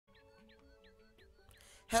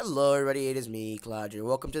Hello everybody, it is me, Claudia.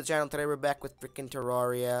 Welcome to the channel. Today we're back with freaking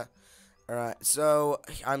Terraria. Alright, so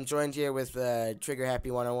I'm joined here with Trigger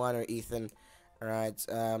Happy 101 or Ethan. Alright,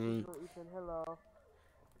 Ethan, hello.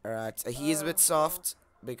 alright, he is a bit soft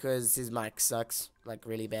because his mic sucks, like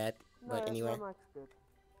really bad. No, But anyway. my mic's good.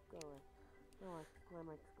 Go away. No,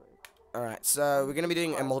 my mic's great. Alright, so we're gonna be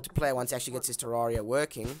doing a multiplayer once he actually gets his Terraria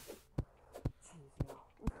working. Jeez, no.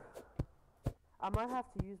 I might have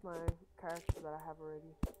to use my character that I have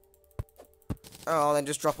already. Oh, then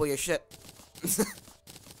just drop all your shit.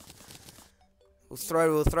 we'll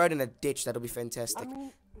throw it in a ditch. That'll be fantastic. I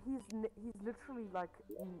mean, he's literally like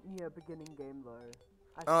near beginning game though.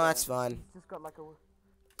 Oh, that's fine. He's just got like a.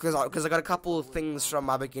 Cause I got a couple of things from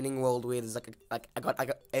my beginning world where there's I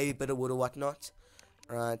got a bit of wood or whatnot,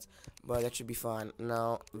 right? But that should be fine.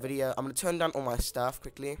 Now video, I'm gonna turn down all my stuff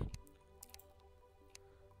quickly,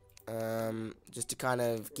 just to kind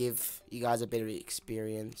of give you guys a better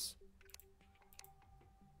experience.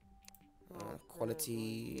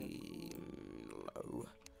 Quality low,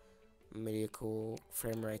 medical,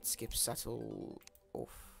 frame rate skip subtle off.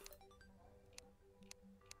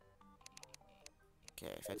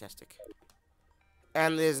 Okay, fantastic.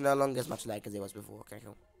 And there's no longer as much lag as there was before. Okay,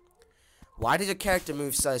 cool. Why did your character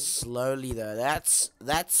move so slowly though? That's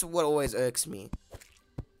what always irks me.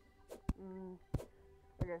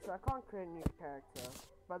 Okay, so I can't create a new character.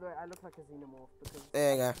 By the way, I look like a xenomorph because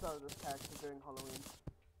there you I go. started this character during Halloween.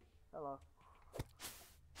 Hello.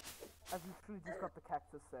 I've literally just got the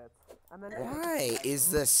cactus set. And then Why is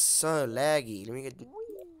this so laggy? Let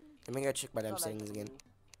me go check my damn settings again.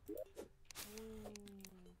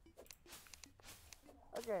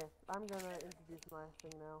 Okay, I'm gonna introduce my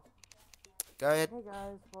thing now. Go ahead. Hey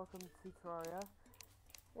guys, welcome to Terraria.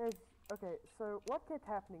 Okay, so what kept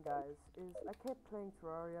happening, guys, is I kept playing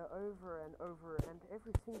Terraria over and over, and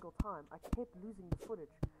every single time I kept losing the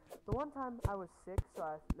footage. The one time I was sick, so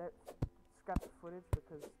I scrapped the footage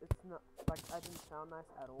because it's not like I didn't sound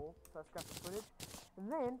nice at all, so I scrapped the footage.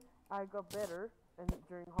 And then I got better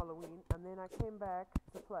during Halloween, and then I came back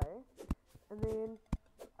to play, and then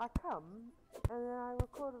I come, and then I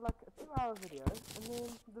recorded like a 2-hour video, and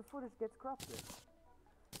then the footage gets corrupted.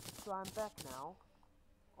 So I'm back now,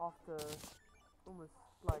 after almost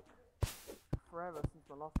like forever since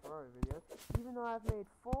my last Terraria video, even though I've made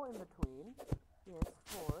 4 in between. Yes,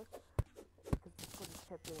 4, because the footage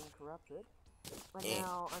kept getting corrupted. And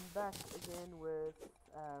now I'm back again with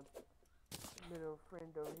little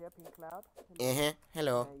friend over here, Pink Cloud.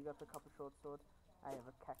 Hello. You got the copper short sword. I have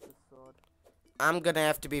a cactus sword. I'm gonna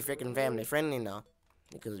have to be freaking family friendly now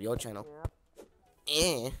because of your channel.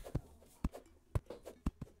 Die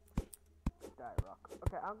rock.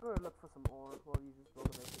 Okay, I'm gonna look for some ore while you just build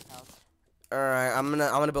a basic house. Alright, I'm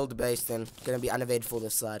gonna build a base then. Gonna be uneventful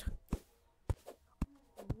this side.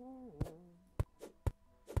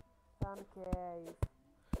 Found a cave.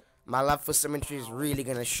 My love for symmetry is really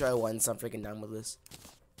gonna show once I'm freaking done with this.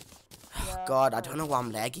 God, I don't know why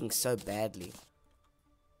I'm lagging so badly.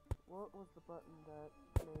 What was the button that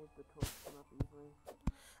made the torch come up easily?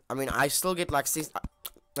 I mean, I still get like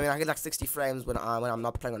I get like 60 frames when I'm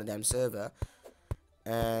not playing on a damn server,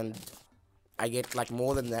 and I get like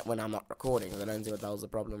more than that when I'm not recording. I don't see what that was the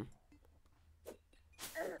problem.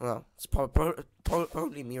 Well, it's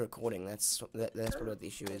probably me recording. That's probably what the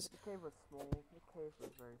issue is. The cave was small. The cave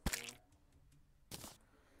was very small.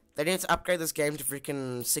 They need to upgrade this game to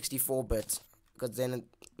freaking 64-bit, because then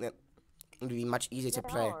it would be much easier to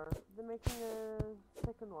play. They're making a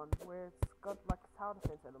second one where it's got like tower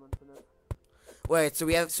defense elements in it. Wait, so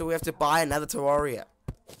we have to buy another Terraria?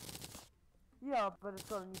 Yeah, but it's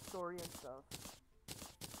got a new story and stuff.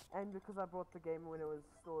 And because I bought the game when it was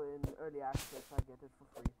still in early access, I get it for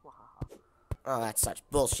free. Wahaha. Oh, that's such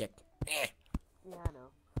bullshit. Yeah, I know.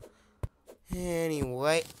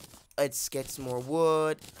 Anyway, let's get some more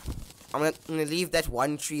wood. I'm gonna leave that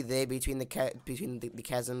one tree there between the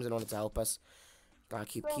chasms in order to help us.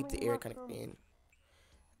 Keep the area kind of clean.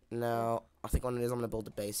 Now, I think what it is, I'm gonna build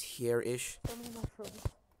a base here-ish. So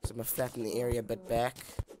I'm gonna flatten the area a bit back.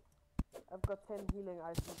 I've got 10 healing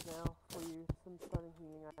items now for you. Some stunning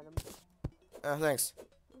healing items. Oh, thanks.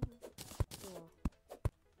 Yeah.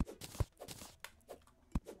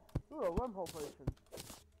 Ooh, a wormhole potion.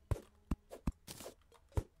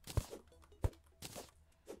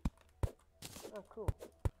 Oh, cool.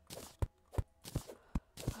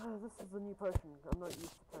 This is a new potion. I'm not used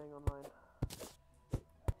to playing online.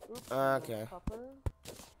 Oops, okay. Copper,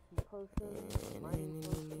 some potions, mining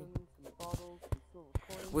potions, some bottles, some silver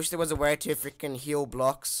coins. Wish there was a way to freaking heal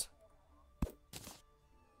blocks.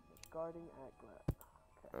 Guarding Aglet.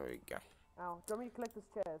 Okay. There we go. Ow, do you want me to collect this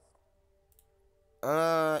chest?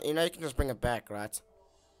 You know you can just bring it back, right?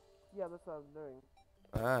 Yeah, that's what I'm doing.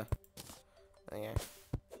 Ah. Yeah.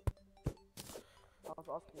 I was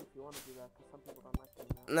asking if you want to do that because some people don't like doing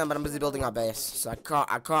that. No, but I'm busy building our base, so I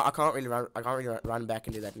can't really run back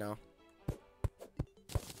and do that now.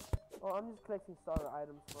 Oh, I'm just collecting starter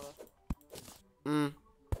items for us.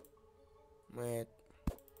 Wait.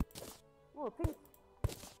 Oh, pink.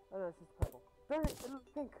 Oh no, it's just purple. Darn it, it looks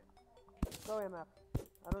pink. Go away, map.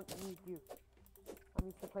 I don't need you. I'm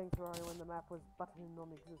used to playing Terraria when the map was but a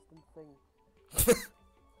non-existent thing.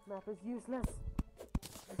 Map is useless.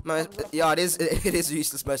 No, yeah, it is. It is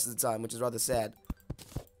useless most of the time, which is rather sad.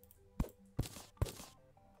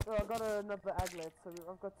 Oh, I got another aglet, so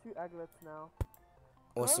I've got 2 aglets now.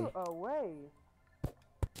 Awesome. Go away.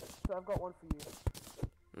 So I've got one for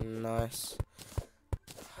you. Nice.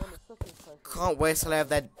 And a cooking station. Can't wait till I have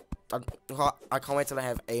that. I can't wait till I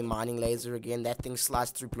have a mining laser again. That thing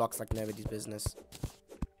slides through blocks like nobody's business.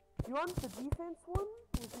 Do you want the defense one,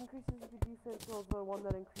 which increases your defense, or the one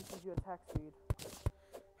that increases your attack speed?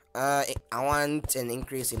 I want an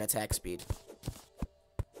increase in attack speed.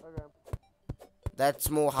 Okay. That's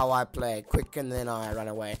more how I play. Quick and then I run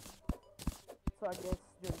away. So I guess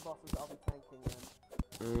during bosses I'll be tanking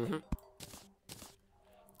then.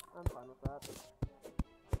 I'm fine with that.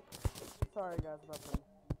 Sorry guys about the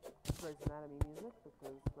Grey's Anatomy music,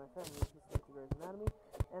 because my family is listening to Grey's Anatomy,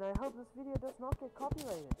 and I hope this video does not get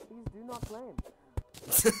copyrighted. Please do not claim.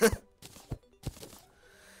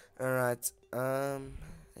 Alright,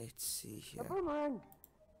 let's see here. A boomerang!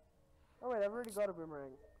 Oh wait, I've already got a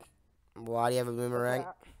boomerang. Why do you have a boomerang?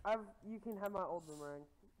 Okay, you can have my old boomerang.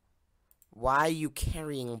 Why are you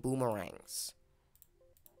carrying boomerangs?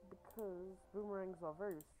 Because boomerangs are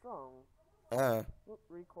very strong. Oop,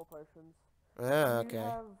 recall potions. Okay. You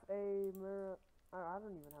have a mirror. I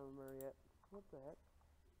don't even have a mirror yet. What the heck?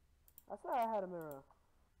 I thought I had a mirror.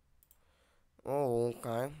 Oh,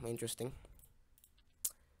 okay. Interesting.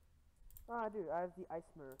 Oh, I do. I have the ice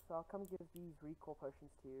mirror, so I'll come give these recall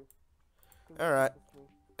potions to you. Alright.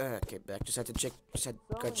 Okay, back. Just had to check. Just had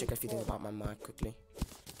to go check a few things about my mic quickly.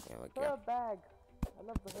 There we go. Herb bag. I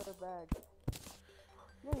love the herb bag.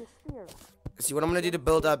 Yeah, your spear. See, what I'm gonna do to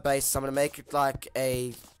build our base, I'm gonna make it like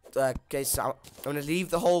a. Okay, so I'm gonna leave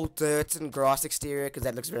the whole dirt and grass exterior because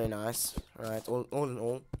that looks very nice. Alright, all in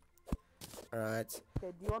all. Alright.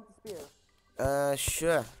 Okay, do you want the spear?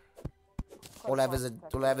 Sure. All I have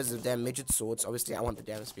is a damn midget sword, so obviously I want the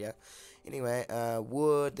damn spear. Anyway,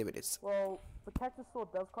 wood, there it is. Well, the cactus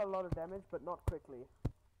sword does quite a lot of damage, but not quickly.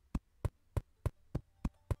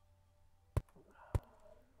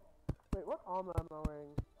 Wait, what armor am I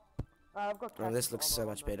wearing? I've got cactus this looks so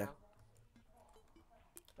much better.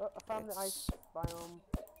 Oh, I found the ice biome.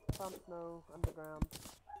 Found snow underground.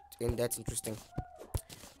 And that's interesting.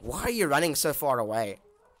 Why are you running so far away?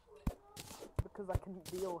 Because I can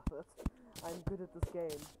deal with it. I'm good at this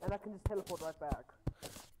game, and I can just teleport right back.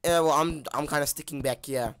 Yeah, well, I'm kind of sticking back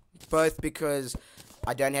here, both because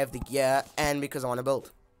I don't have the gear and because I want to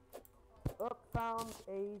build. Oh, found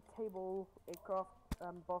a table,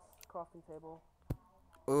 boss crafting table.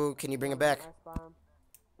 Ooh, can you bring it back? Ice biome.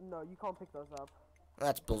 No, you can't pick those up.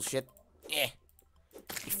 That's bullshit. Yeah.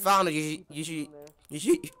 You found it. You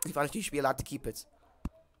should be allowed to keep it.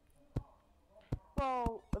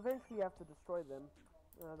 Well, eventually you have to destroy them.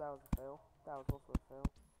 That was a fail. That was also a fail.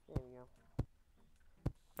 There we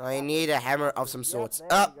go. I need a hammer of some sorts.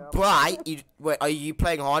 Yep, wait, are you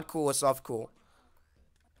playing hardcore or softcore?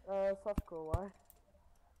 Softcore, why?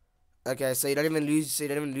 Okay, so you don't even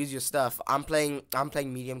lose your stuff. I'm playing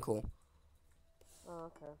medium core. Oh,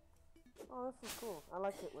 okay. Oh, this is cool. I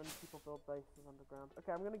like it when people build bases underground.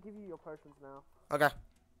 Okay, I'm gonna give you your potions now. Okay.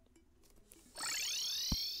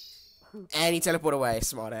 And he teleport away,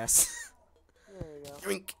 smart ass. There you go.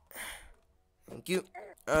 Drink. Thank you.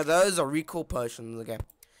 Those are recall potions, okay.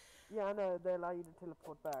 Yeah, I know, they allow you to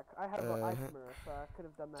teleport back. I have an ice mirror, so I could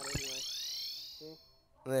have done that anyway. See?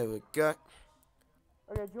 There we go.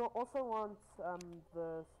 Okay, do you also want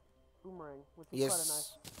the boomerang, which is quite a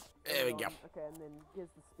nice... There we go. Okay, and then here's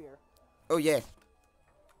the spear. Oh, yeah.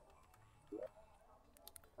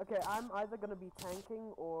 Okay, I'm either gonna be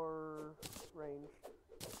tanking or ranged.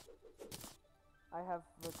 I have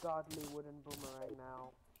the godly wooden boomerang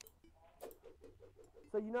now.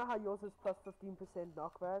 So you know how yours is plus 15%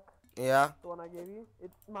 knockback? Yeah. The one I gave you?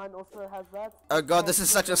 Mine also has that. Oh god, this is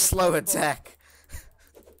such a slow attack.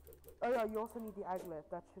 Oh yeah, you also need the aglet.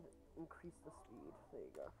 That should increase the speed.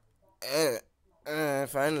 There you go.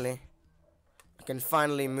 Finally. I can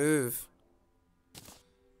finally move.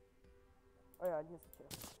 Oh yeah, here's the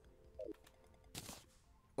chest.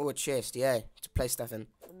 Oh, a chest, yeah, to place stuff in.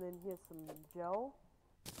 And then here's some gel.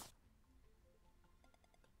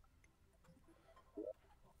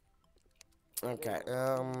 Okay,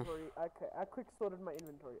 Inventory. Okay, I quick sorted my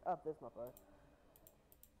inventory. There's my bow.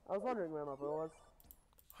 I was wondering where my bow was.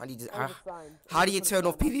 how do you, Oh, the sign. how do you Put a turn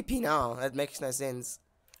off sign up. PvP now? That makes no sense.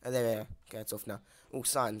 Oh, there we are. Okay, it's off now. Oh,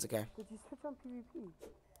 signs, okay. Did you switch on PvP?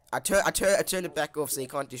 I turned it back off so you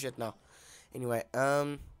can't do shit now. Anyway,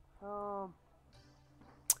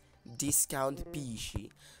 discount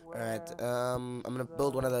PC. Alright, I'm gonna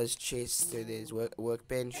build one of those chests. So there's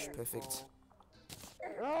workbench, perfect.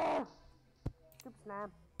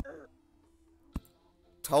 Slam.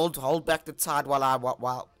 Hold back the tide while I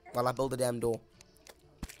build the damn door.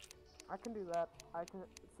 I can do that. I can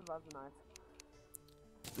survive the night.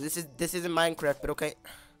 This isn't Minecraft, but okay.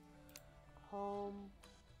 Home.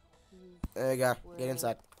 There you go. Get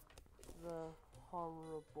inside. The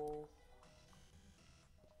horrible.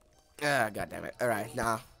 Ah, god damn it. Alright,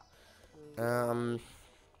 now.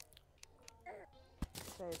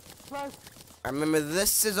 I remember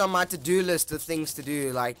this is on my to-do list of things to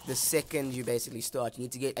do, like the second you basically start. You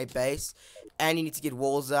need to get a base, and you need to get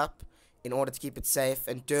walls up in order to keep it safe,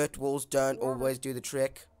 and dirt walls don't always do the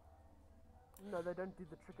trick. No, they don't do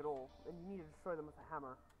the trick at all, and you need to destroy them with a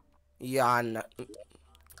hammer. Yeah, I know.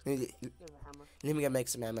 There's a hammer. Let me go make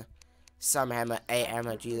some hammer. Some hammer, a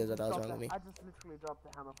hammer, Jesus, what was wrong with me. I just literally dropped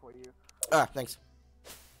the hammer for you. Ah, thanks.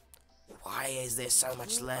 Why is there so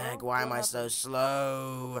much lag? Why am I so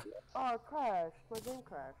slow? Oh, it crashed. My game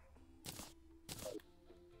crashed.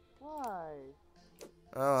 Why?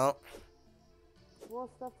 Oh well. More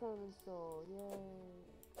stuff to uninstall.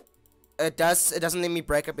 Yay. It doesn't let me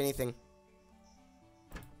break up anything.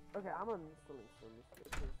 Okay, I'm uninstalling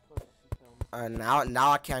some.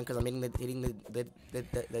 Now I can because I'm hitting the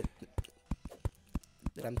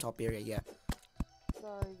top area, yeah.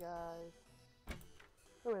 Sorry guys.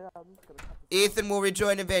 Oh, wait, I'm just gonna cut this Ethan will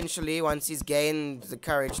rejoin eventually once he's gained the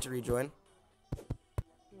courage to rejoin.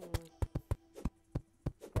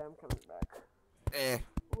 Okay, I'm coming back. Eh.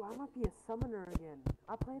 Ooh, I might be a summoner again.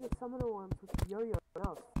 I played a summoner once with yo-yo. That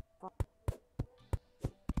was fun.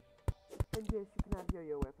 And yes, you can have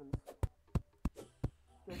yo-yo weapons.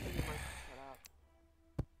 Just so you might cut out.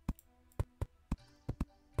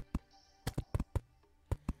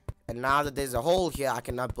 And now that there's a hole here, I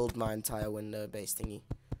can now build my entire window base thingy.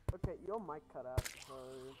 Okay, your mic cut out, so...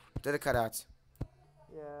 Did it cut out?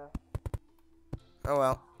 Yeah. Oh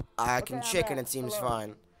well. I Okay, can I'm check and back. it seems Hello.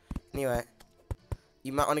 fine. Anyway.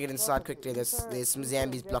 You might want to get inside quickly. There's some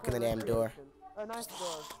zombies blocking the damn door. Oh, nice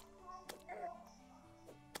door.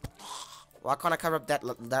 Why can't I cover up that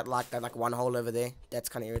like one hole over there? That's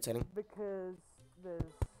kind of irritating. Because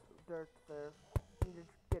there's dirt there. You need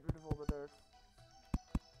to get rid of all the dirt.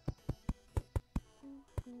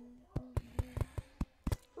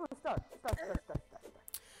 Ooh, start.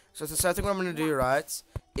 So the thing what I'm gonna do, right,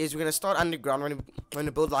 is we're gonna start underground. We're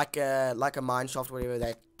gonna build like a mine shaft, or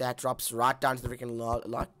whatever that drops right down to the freaking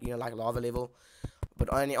like lava level,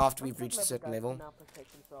 but only after we've reached a certain level. Now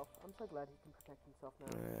protect himself. I'm so glad he can protect himself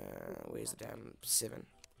now. Where's the damn 7?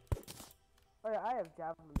 Oh yeah, I have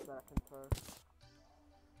javelins that I can throw.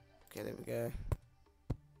 Okay, there we go.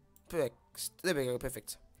 Perfect. There we go.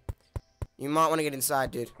 Perfect. You might want to get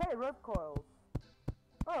inside, dude. Okay, rope coils.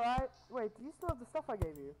 Alright, wait, do you still have the stuff I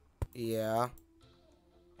gave you? Yeah.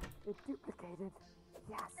 It duplicated.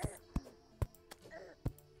 Yes!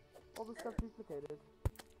 All the stuff duplicated.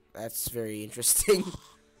 That's very interesting.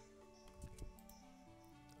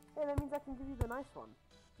 Hey, that means I can give you the nice one.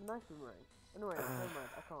 The nice boomerang. Anyway, never mind,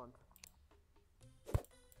 I can't.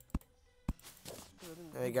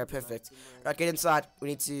 There we go, perfect. Right, get inside. We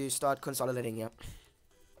need to start consolidating here.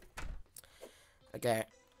 Okay,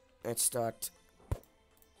 let's start.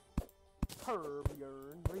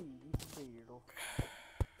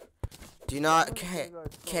 Do you not?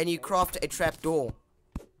 Can you craft a trapdoor?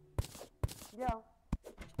 Yeah.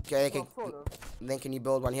 Okay, Well, sort of. then can you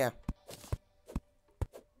build one here?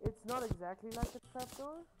 It's not exactly like a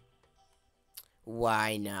trapdoor.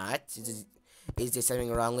 Why not? Is there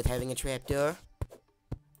something wrong with having a trapdoor?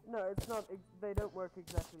 No, it's not. They don't work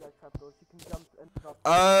exactly like trapdoors. You can jump and drop.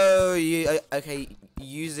 Oh, okay.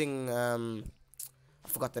 Using I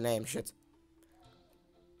forgot the name. Shit.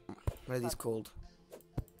 What are these called?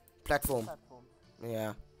 Platform.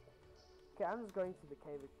 Yeah. Okay, I'm just going to the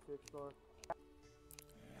cave to explore.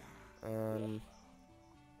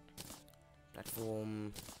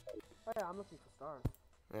 Platform. Oh yeah, I'm looking for stars.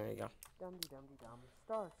 There you go. Dum dum.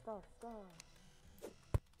 Star.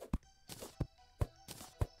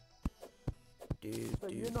 So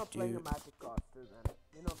you're not playing a magic caster then?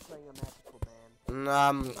 You're not playing a magical band?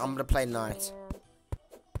 I'm gonna play knight. Man.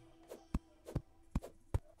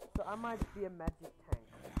 So I might be a magic tank.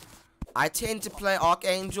 I tend to play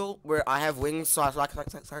archangel, where I have wings, so I can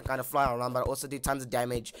kind of fly around, but I also do tons of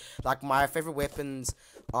damage. Like my favorite weapons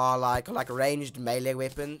are like ranged melee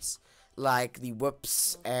weapons, like the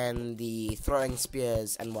whips and the throwing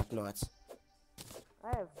spears and whatnot. I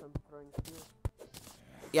have some throwing spears.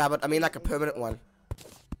 Yeah, but I mean like a permanent one.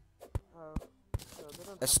 Oh. So they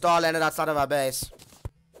don't A have star landed outside of our base.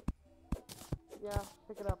 Yeah,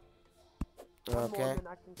 pick it up. One Okay. more, then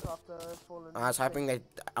I can craft a fallen I was hoping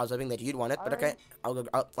that you'd want it, but okay. I'll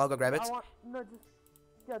go grab it. No, just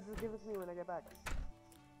give it to me when I get back.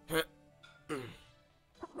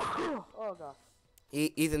 Oh gosh.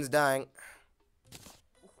 Ethan's dying.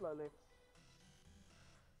 Slowly.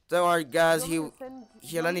 Don't worry, guys. You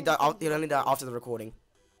He'll only die after the recording.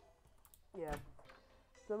 Yeah.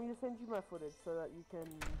 So I'm gonna send you my footage so that you can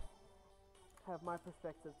have my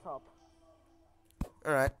perspective top.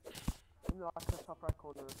 All right. In like the top right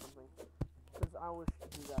corner or something. Because I wish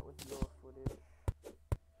to do that with your footage.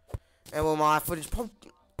 And well, my footage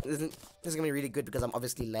isn't gonna be really good because I'm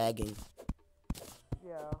obviously lagging.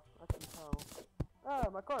 Yeah, I can tell. Oh,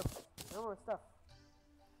 my corpse. No more stuff.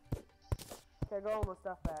 Okay, got all my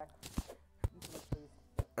stuff back. You can please.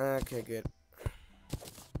 Okay, good.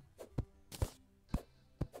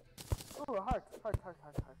 Oh, a heart. Heart.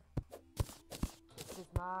 This is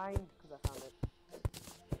mine because I found it.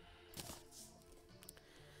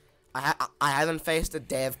 I haven't faced a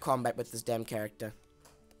day of combat with this damn character.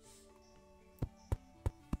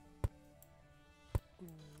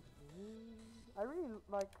 I really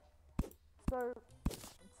like. So,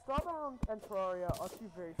 Starbound and Terraria are two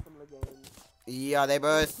very similar games. Yeah, they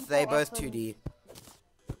both often- 2D.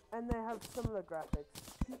 And they have similar graphics.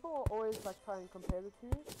 People always like try and compare the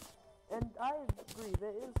two. And I agree,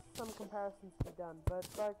 there is some comparisons to be done, but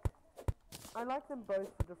like, I like them both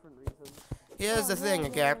for different reasons. Here's the thing,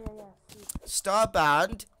 okay? Yeah,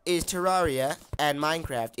 Starbound is Terraria and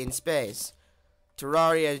Minecraft in space.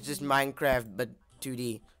 Terraria is just Minecraft but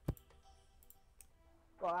 2D.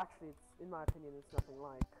 Well, actually, in my opinion, it's nothing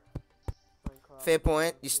like Minecraft. Fair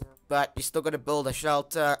point. Yeah. But you still gotta build a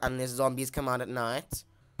shelter unless zombies come out at night.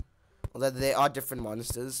 Although there are different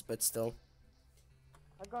monsters, but still.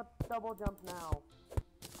 I got double jump now.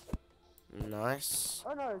 Nice.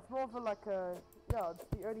 Oh no, it's more of a like a, yeah, it's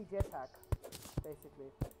the early jetpack,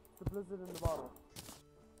 basically. It's the blizzard in the bottle.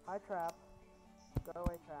 Hi trap. Go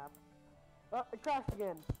away trap. Oh, it crashed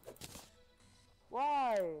again.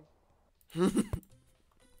 Why?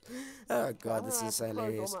 Oh god, this is so I'm gonna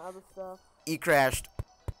have to close hilarious. all my other stuff. You crashed.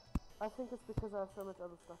 I think it's because I have so much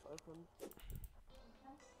other stuff open.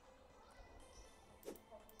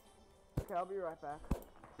 Okay, I'll be right back.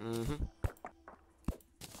 Mm-hmm.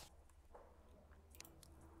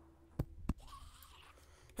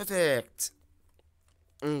 Perfect.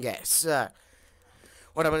 Okay, so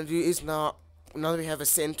what I'm gonna do is now that we have a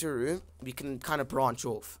center room, we can kind of branch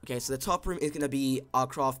off. Okay, so the top room is gonna be our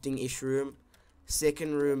crafting-ish room.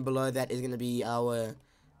 Second room below that is gonna be our,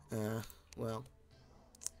 well,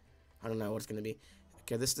 I don't know what it's gonna be.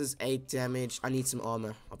 Okay, this does 8 damage. I need some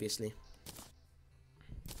armor, obviously.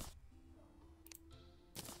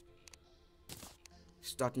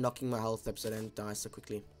 Start knocking my health up so I don't die so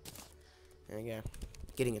quickly. There we go.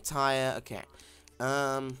 Getting a tire. Okay.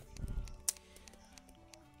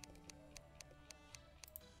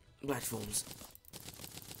 Platforms.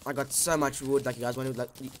 I got so much wood, like you guys won't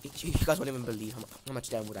even believe how much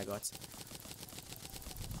damn wood I got.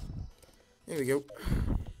 There we go.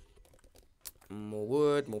 More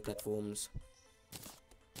wood, more platforms.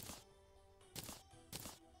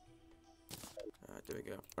 There we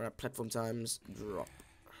go. Alright, platform times drop.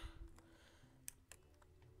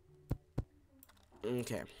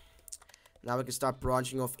 Okay. Now we can start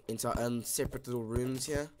branching off into our own separate little rooms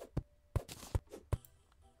here.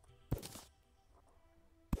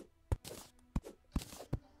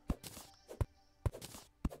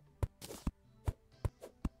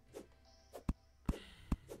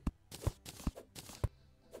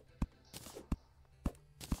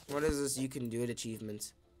 What is this? You can do it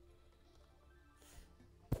achievement.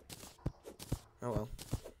 Oh well.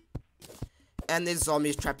 And there's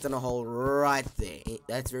zombies trapped in a hole right there.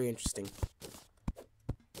 That's very interesting.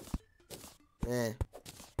 Yeah.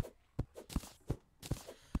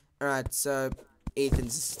 Alright, so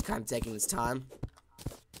Ethan's kind of taking his time.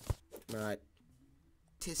 Alright.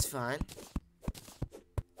 Tis fine.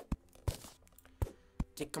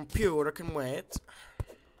 The computer can wait.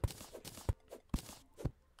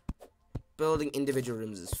 Building individual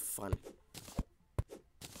rooms is fun.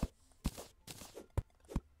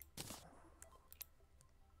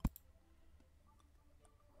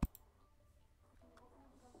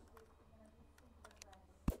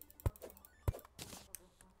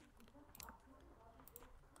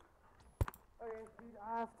 Okay, dude,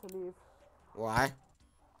 I have to leave. Why?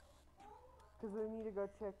 Because we need to go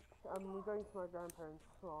check. We're going to my grandparents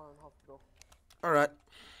who are in hospital. Alright.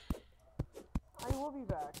 I will be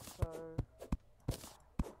back, so.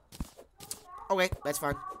 Okay, that's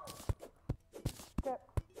fine. Okay.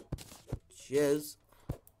 Cheers.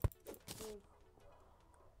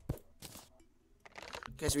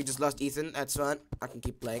 Okay, so we just lost Ethan. That's fine. I can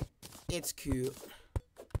keep playing. It's cute.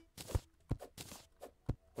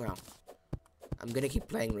 Well, I'm gonna keep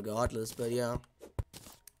playing regardless, but yeah.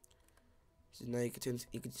 So now you can turn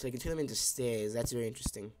them into stairs. That's very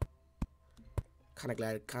interesting. Kinda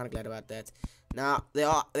glad about that. Now there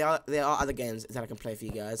are other games that I can play for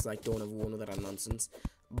you guys, like Dawn of War and all that other nonsense.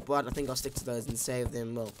 But I think I'll stick to those and save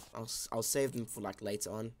them. Well, I'll save them for like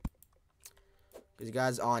later on, because you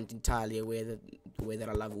guys aren't entirely aware that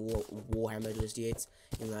I love Warhammer just yet.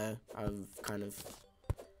 Even though I've kind of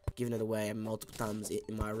given it away multiple times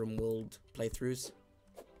in my RimWorld playthroughs.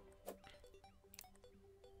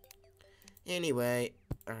 Anyway,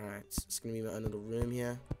 alright, it's gonna be my own little room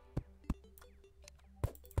here.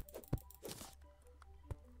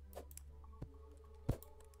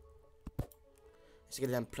 Let's get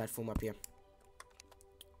a damn platform up here.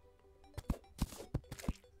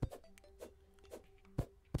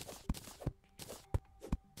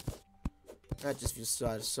 I just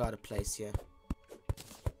start a place here.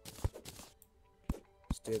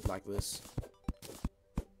 Let's do it like this.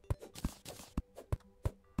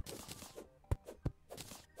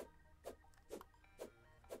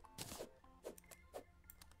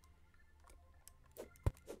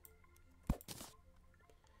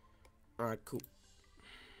 Alright, cool.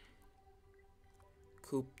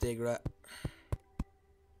 Coup de grace.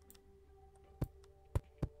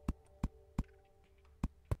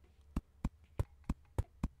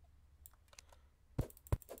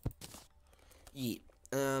 Yeah.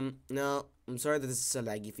 Now, I'm sorry that this is so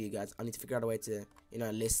laggy for you guys. I need to figure out a way to,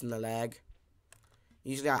 lessen the lag.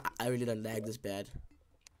 Usually, I really don't lag this bad.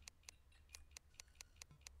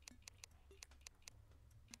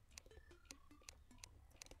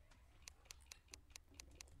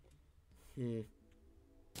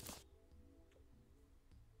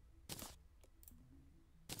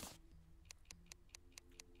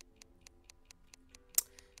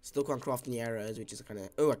 Still can't craft any arrows, which is kind of...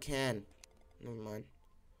 Oh, I can. Never mind.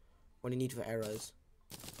 What do you need for arrows?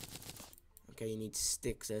 Okay, you need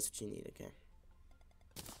sticks. That's what you need. Okay.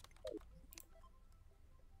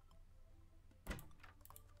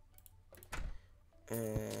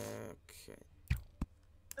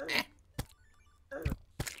 Okay.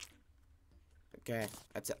 Okay.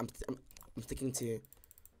 That's it. I'm sticking to...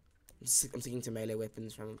 I'm sticking to melee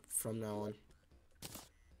weapons from now on.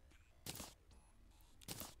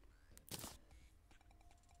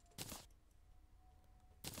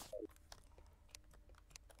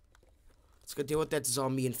 Let's go deal with that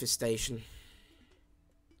zombie infestation.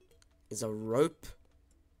 Is a rope.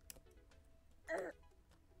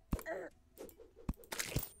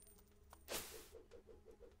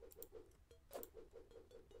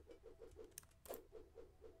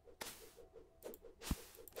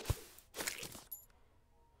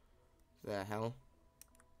 The hell?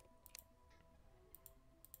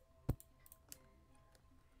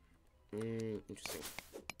 Interesting.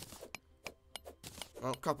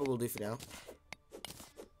 Well, copper will do for now.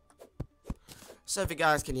 So if you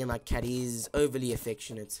guys can hear, my cat is overly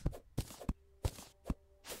affectionate.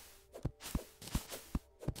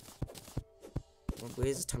 Well,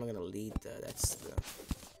 where's this tunnel gonna lead though? That's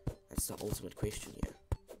the ultimate question here.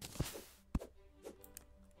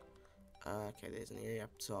 Okay, there's an area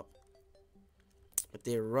up top. But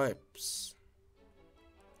they're ropes.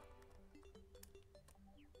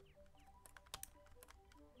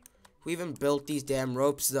 Who even built these damn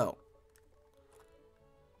ropes though?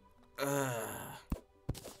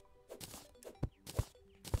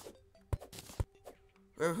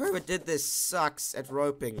 Whoever did this sucks at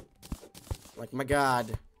roping. Like, my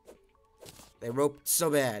god. They roped so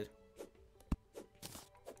bad.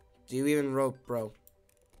 Do you even rope, bro?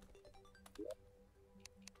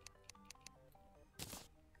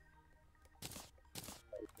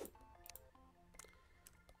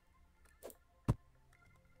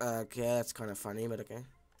 Okay, that's kind of funny, but okay.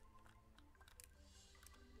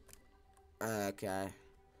 Okay.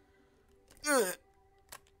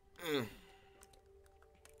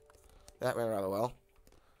 That went rather well.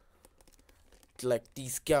 Like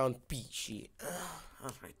discount peachy.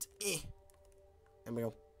 Alright. There we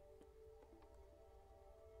go.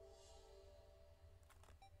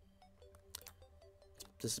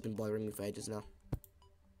 This has been bothering me for ages now.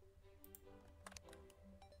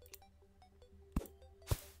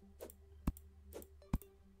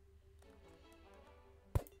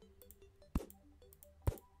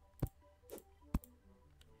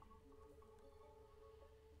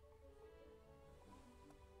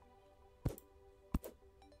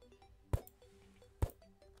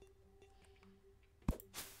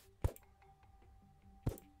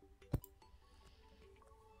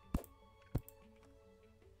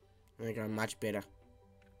 There we go, much better.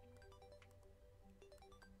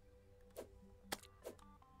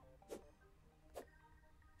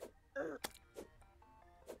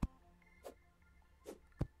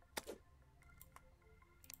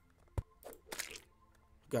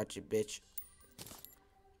 Gotcha, bitch.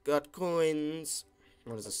 Got coins.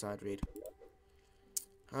 What does the side read?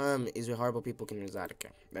 Is where horrible people can reside. Okay,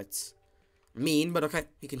 that's mean, but okay.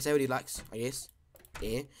 He can say what he likes, I guess.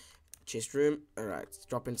 Yeah. Chest room. Alright, let's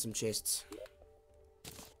drop in some chests.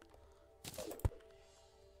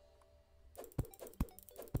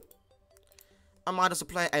 I might also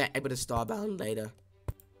play a bit of Starbound later.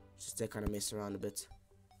 Just to kind of mess around a bit.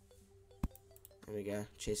 There we go.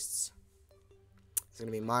 Chests. It's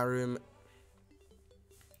gonna be my room.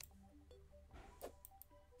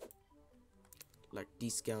 Like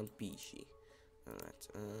discount Bishi. Alright,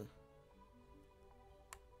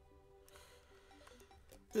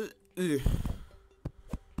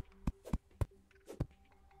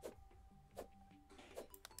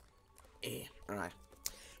 yeah, alright.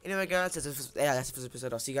 Anyway, guys, that's it for this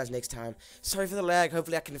episode. I'll see you guys next time. Sorry for the lag.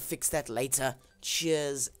 Hopefully, I can fix that later.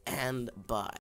 Cheers and bye.